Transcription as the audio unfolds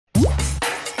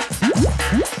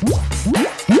Hi,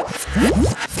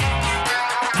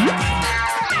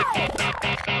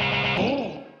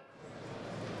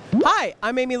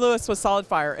 I'm Amy Lewis with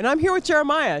SolidFire, and I'm here with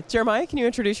Jeremiah. Jeremiah, can you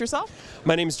introduce yourself?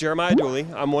 My name is Jeramiah Dooley.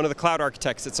 I'm one of the cloud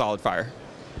architects at SolidFire.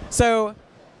 So,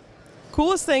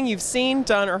 coolest thing you've seen,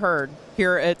 done, or heard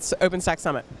here at OpenStack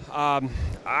Summit?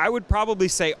 I would probably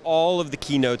say all of the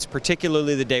keynotes,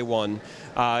 particularly the day one.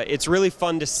 It's really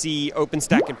fun to see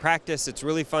OpenStack in practice. It's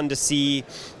really fun to see,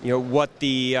 what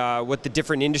the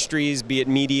different industries, be it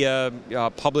media,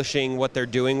 publishing, what they're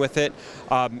doing with it.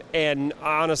 And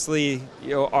honestly,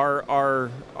 our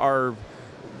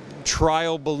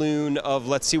trial balloon of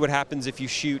let's see what happens if you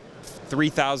shoot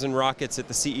 3,000 rockets at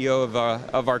the CEO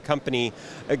of our company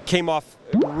came off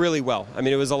really well. I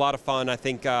mean, it was a lot of fun. I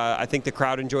think the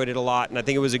crowd enjoyed it a lot, and I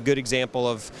think it was a good example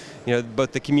of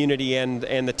both the community and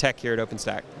the tech here at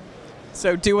OpenStack.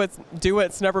 So do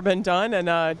what's never been done, and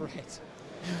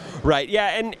Right.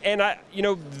 Yeah, and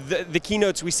the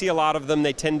keynotes, we see a lot of them.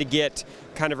 They tend to get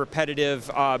kind of repetitive.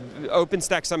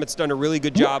 OpenStack Summit's done a really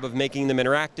good job of making them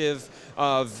interactive,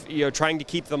 of trying to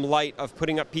keep them light, of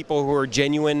putting up people who are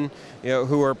genuine,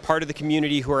 who are part of the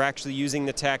community, who are actually using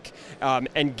the tech,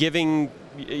 and giving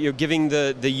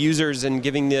the users and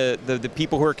giving the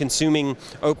people who are consuming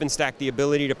OpenStack the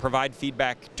ability to provide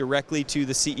feedback directly to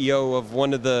the CEO of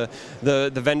one of the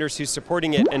vendors who's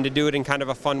supporting it, and to do it in kind of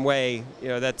a fun way.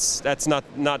 That's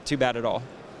not too bad at all.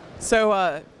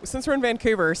 So since we're in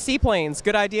Vancouver, seaplanes,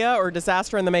 good idea or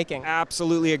disaster in the making?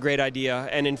 Absolutely a great idea,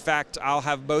 and in fact, I'll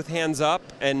have both hands up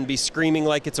and be screaming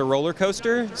like it's a roller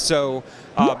coaster. So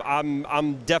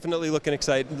I'm definitely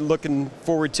looking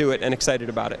forward to it and excited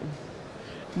about it.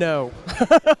 No.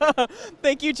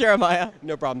 Thank you, Jeremiah.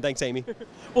 No problem. Thanks, Amy.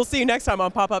 We'll see you next time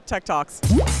on Pop Up Tech Talks.